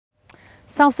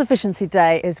Self-Sufficiency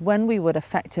Day is when we would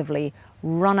effectively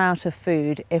run out of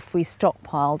food if we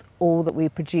stockpiled all that we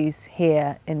produce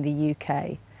here in the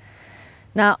UK.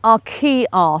 Now, our key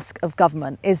ask of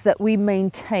government is that we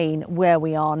maintain where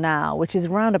we are now, which is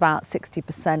around about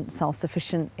 60%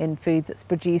 self-sufficient in food that's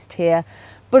produced here,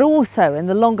 but also in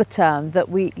the longer term that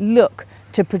we look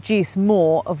to produce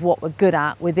more of what we're good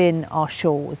at within our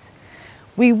shores.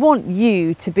 We want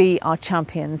you to be our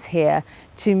champions here,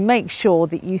 to make sure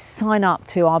that you sign up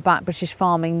to our Back British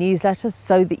Farming newsletters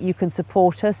so that you can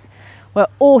support us. We're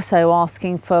also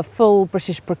asking for full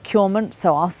British procurement,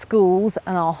 so our schools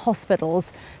and our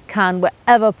hospitals can,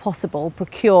 wherever possible,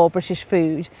 procure British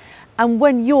food. And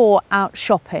when you're out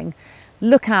shopping,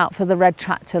 look out for the red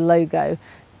tractor logo.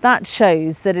 That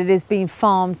shows that it is being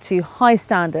farmed to high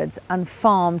standards and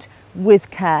farmed with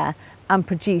care and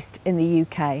produced in the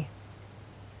UK.